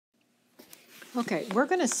Okay, we're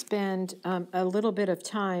going to spend a little bit of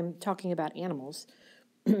time talking about animals.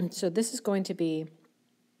 So this is going to be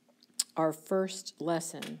our first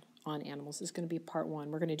lesson on animals. This is going to be part one.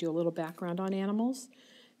 We're going to do a little background on animals,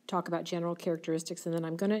 talk about general characteristics, and then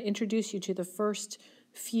I'm going to introduce you to the first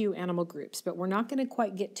few animal groups. But we're not going to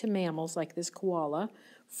quite get to mammals like this koala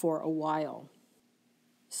for a while.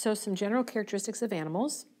 So some general characteristics of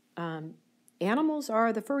animals. Animals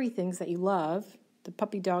are the furry things that you love, the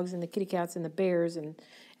puppy dogs and the kitty cats and the bears, and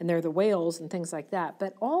they're the whales and things like that.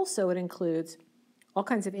 But also it includes all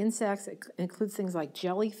kinds of insects. It includes things like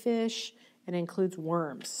jellyfish, and it includes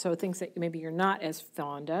worms, so things that maybe you're not as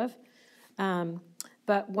fond of.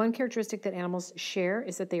 But one characteristic that animals share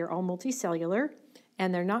is that they are all multicellular,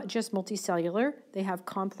 and they're not just multicellular, they have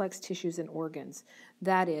complex tissues and organs.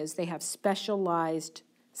 That is, they have specialized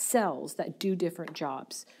cells that do different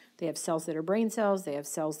jobs. They have cells that are brain cells, they have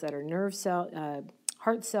cells that are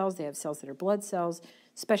heart cells, they have cells that are blood cells,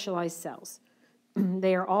 specialized cells.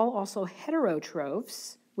 They are all also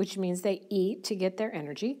heterotrophs, which means they eat to get their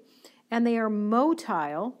energy, and they are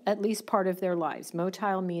motile at least part of their lives.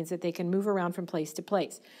 Motile means that they can move around from place to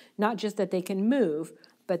place. Not just that they can move,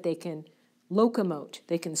 but they can locomote.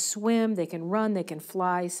 They can swim, they can run, they can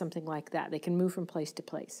fly, something like that. They can move from place to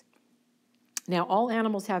place. Now, all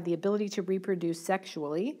animals have the ability to reproduce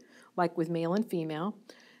sexually, like with male and female.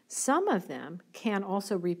 Some of them can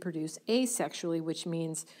also reproduce asexually, which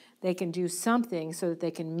means they can do something so that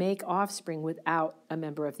they can make offspring without a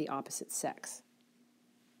member of the opposite sex.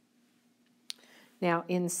 Now,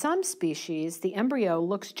 in some species, the embryo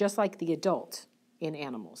looks just like the adult in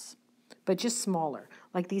animals, but just smaller,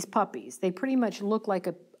 like these puppies. They pretty much look like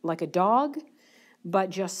a dog,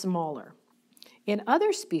 but just smaller. In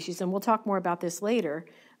other species, and we'll talk more about this later,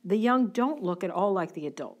 the young don't look at all like the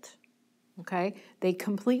adult. Okay? They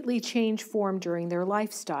completely change form during their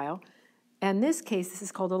lifestyle. And in this case, this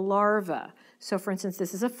is called a larva. So for instance,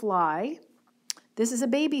 this is a fly. This is a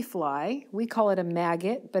baby fly. We call it a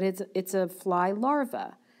maggot, but it's a fly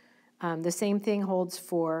larva. The same thing holds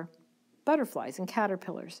for butterflies and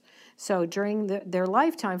caterpillars. So during their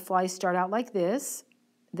lifetime, flies start out like this.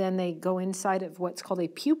 Then they go inside of what's called a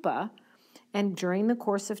pupa. And during the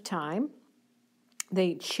course of time,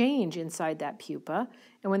 they change inside that pupa.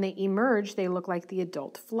 And when they emerge, they look like the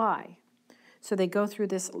adult fly. So they go through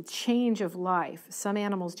this change of life. Some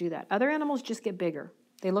animals do that. Other animals just get bigger.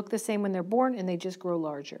 They look the same when they're born, and they just grow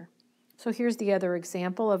larger. So here's the other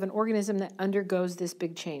example of an organism that undergoes this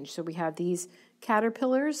big change. So we have these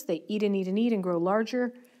caterpillars. They eat and eat and eat and grow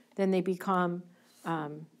larger. Then they become,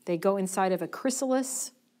 they go inside of a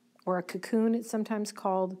chrysalis, or a cocoon, it's sometimes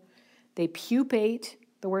called. They pupate.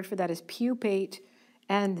 The word for that is pupate.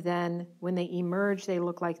 And then when they emerge, they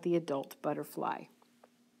look like the adult butterfly.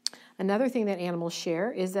 Another thing that animals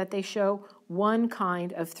share is that they show one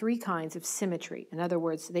kind of three kinds of symmetry. In other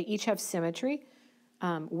words, they each have symmetry,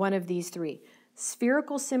 one of these three.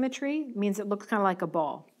 Spherical symmetry means it looks kind of like a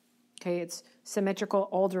ball. Okay, it's symmetrical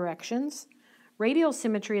all directions. Radial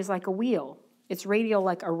symmetry is like a wheel. It's radial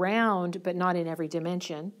like around, but not in every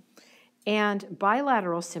dimension. And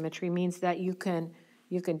bilateral symmetry means that you can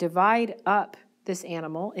divide up this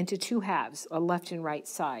animal into two halves, a left and right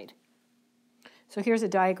side. So here's a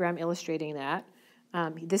diagram illustrating that.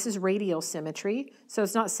 This is radial symmetry. So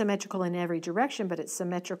it's not symmetrical in every direction, but it's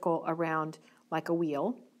symmetrical around like a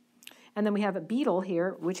wheel. And then we have a beetle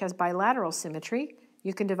here, which has bilateral symmetry.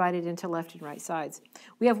 You can divide it into left and right sides.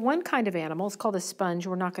 We have one kind of animal. It's called a sponge.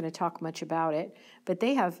 We're not going to talk much about it, but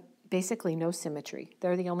they have basically no symmetry.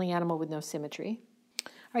 They're the only animal with no symmetry.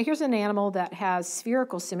 All right, here's an animal that has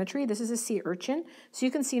spherical symmetry. This is a sea urchin. So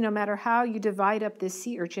you can see no matter how you divide up this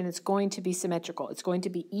sea urchin, it's going to be symmetrical. It's going to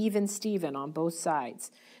be even Steven on both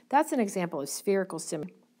sides. That's an example of spherical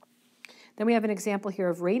symmetry. Then we have an example here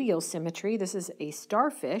of radial symmetry. This is a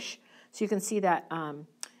starfish. So you can see that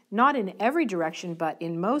not in every direction, but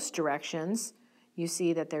in most directions, you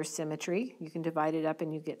see that there's symmetry. You can divide it up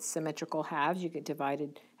and you get symmetrical halves. You get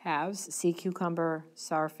divided halves. Sea cucumber,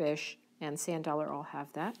 starfish, and sand dollar all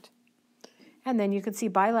have that. And then you can see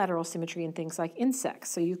bilateral symmetry in things like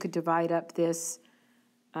insects. So you could divide up this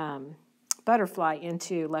butterfly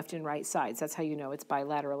into left and right sides. That's how you know it's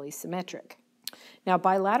bilaterally symmetric. Now,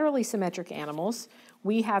 bilaterally symmetric animals,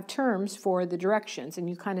 we have terms for the directions, and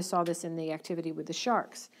you kind of saw this in the activity with the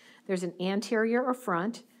sharks. There's an anterior or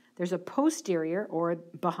front. There's a posterior or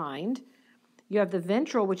behind. You have the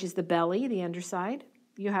ventral, which is the belly, the underside.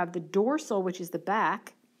 You have the dorsal, which is the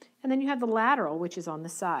back. And then you have the lateral, which is on the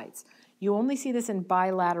sides. You only see this in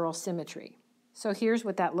bilateral symmetry. So here's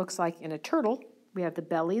what that looks like in a turtle. We have the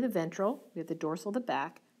belly, the ventral, we have the dorsal, the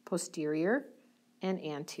back, posterior, and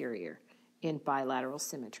anterior. in bilateral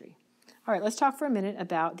symmetry. All right, let's talk for a minute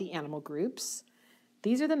about the animal groups.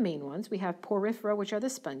 These are the main ones. We have Porifera, which are the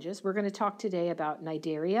sponges. We're going to talk today about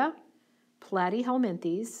Cnidaria,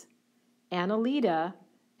 Platyhelminthes, Annelida,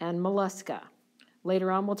 and Mollusca.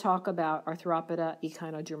 Later on, we'll talk about Arthropoda,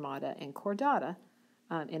 Echinodermata, and Chordata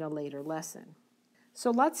in a later lesson.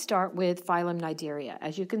 So let's start with phylum Cnidaria.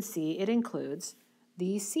 As you can see, it includes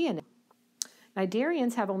the sea anemones.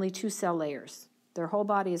 Cnidarians have only 2 cell layers. Their whole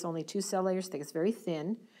body is only 2 cell layers thick. It's very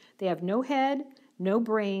thin. They have no head, no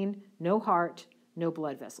brain, no heart, no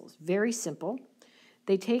blood vessels. Very simple.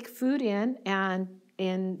 They take food in, and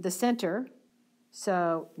in the center,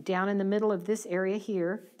 so down in the middle of this area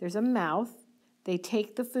here, there's a mouth. They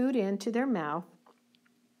take the food into their mouth,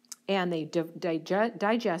 and they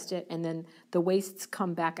digest it, and then the wastes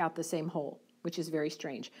come back out the same hole, which is very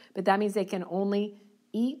strange. But that means they can only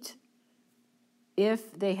eat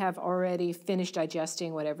if they have already finished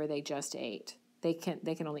digesting whatever they just ate. They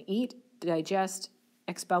can only eat, digest,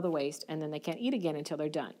 expel the waste, and then they can't eat again until they're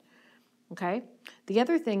done. Okay? The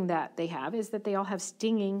other thing that they have is that they all have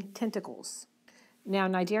stinging tentacles. Now,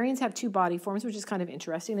 Cnidarians have 2 body forms, which is kind of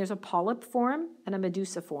interesting. There's a polyp form and a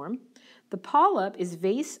medusa form. The polyp is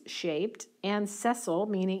vase-shaped and sessile,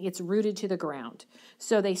 meaning it's rooted to the ground.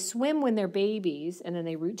 So they swim when they're babies, and then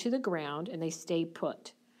they root to the ground, and they stay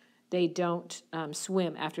put. They don't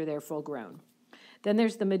swim after they're full grown. Then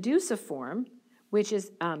there's the medusa form, which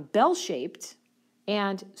is bell-shaped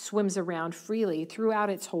and swims around freely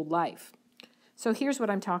throughout its whole life. So here's what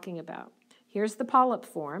I'm talking about. Here's the polyp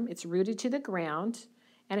form. It's rooted to the ground,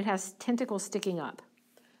 and it has tentacles sticking up.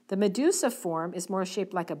 The medusa form is more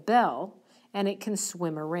shaped like a bell, and it can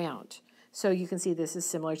swim around. So you can see this is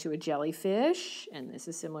similar to a jellyfish, and this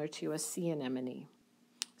is similar to a sea anemone.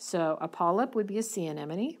 So a polyp would be a sea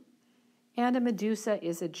anemone, and a medusa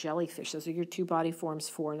is a jellyfish. Those are your 2 body forms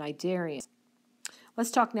for Cnidarians.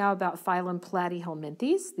 Let's talk now about phylum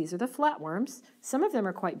Platyhelminthes. These are the flatworms. Some of them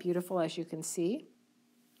are quite beautiful, as you can see.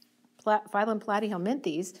 Phylum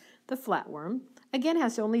Platyhelminthes, the flatworm, again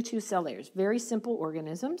has only 2 cell layers. Very simple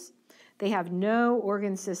organisms. They have no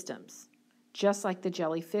organ systems, just like the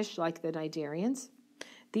jellyfish, like the Cnidarians.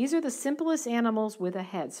 These are the simplest animals with a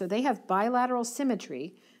head. So they have bilateral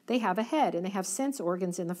symmetry. They have a head, and they have sense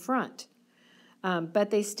organs in the front. But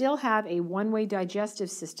they still have a one-way digestive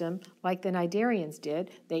system like the Cnidarians did.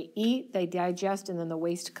 They eat, they digest, and then the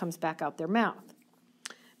waste comes back out their mouth.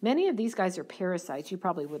 Many of these guys are parasites. You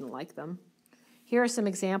probably wouldn't like them. Here are some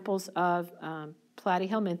examples of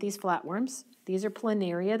Platyhelminthes flatworms. These are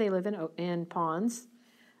planaria. They live in ponds.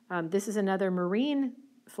 This is another marine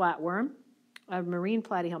flatworm, a marine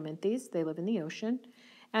Platyhelminthes. They live in the ocean.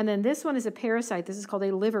 And then this one is a parasite. This is called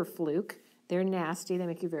a liver fluke. They're nasty. They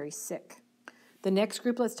make you very sick. The next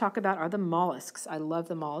group let's talk about are the mollusks. I love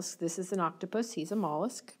the mollusks. This is an octopus. He's a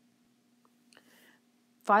mollusk.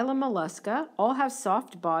 Phylum Mollusca all have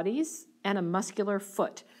soft bodies and a muscular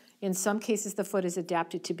foot. In some cases, the foot is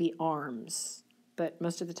adapted to be arms, but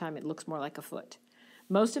most of the time it looks more like a foot.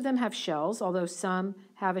 Most of them have shells, although some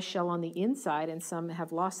have a shell on the inside and some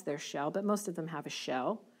have lost their shell, but most of them have a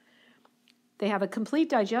shell. They have a complete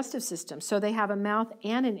digestive system, so they have a mouth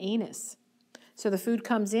and an anus. So the food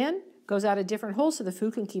comes in, goes out a different hole, so the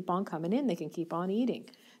food can keep on coming in. They can keep on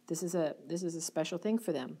eating. This is a special thing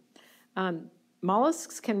for them.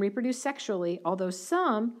 Mollusks can reproduce sexually, although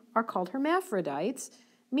some are called hermaphrodites,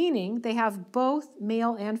 meaning they have both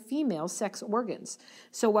male and female sex organs.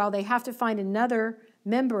 So while they have to find another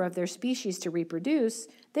member of their species to reproduce,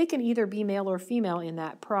 they can either be male or female in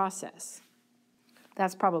that process.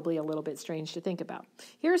 That's probably a little bit strange to think about.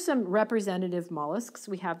 Here are some representative mollusks.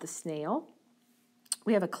 We have the snail.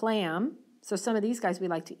 We have a clam. So some of these guys we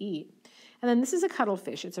like to eat. And then this is a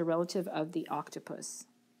cuttlefish. It's a relative of the octopus.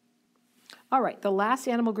 All right, the last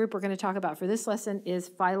animal group we're going to talk about for this lesson is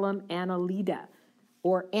phylum Annelida,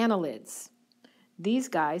 or annelids. These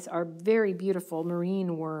guys are very beautiful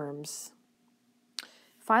marine worms.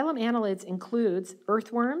 Phylum Annelids includes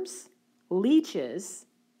earthworms, leeches,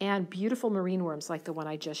 and beautiful marine worms like the one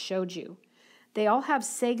I just showed you. They all have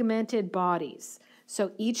segmented bodies.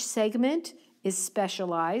 So each segment is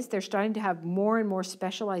specialized. They're starting to have more and more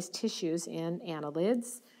specialized tissues in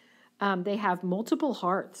annelids. They have multiple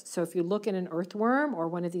hearts. So if you look at an earthworm or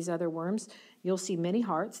one of these other worms, you'll see many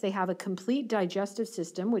hearts. They have a complete digestive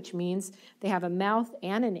system, which means they have a mouth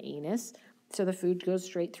and an anus, so the food goes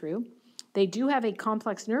straight through. They do have a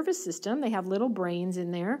complex nervous system. They have little brains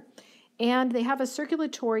in there. And they have a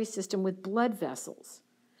circulatory system with blood vessels.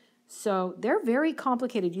 So they're very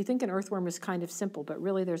complicated. You think an earthworm is kind of simple, but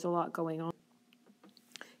really there's a lot going on.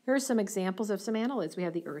 Here are some examples of some annelids. We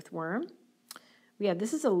have the earthworm. Yeah,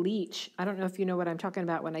 this is a leech. I don't know if you know what I'm talking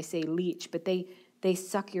about when I say leech, but they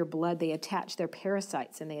suck your blood. They attach their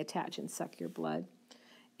parasites, and they attach and suck your blood.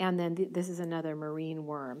 And then this is another marine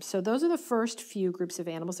worm. So those are the first few groups of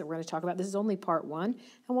animals that we're going to talk about. This is only part one,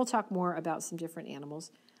 and we'll talk more about some different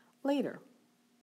animals later.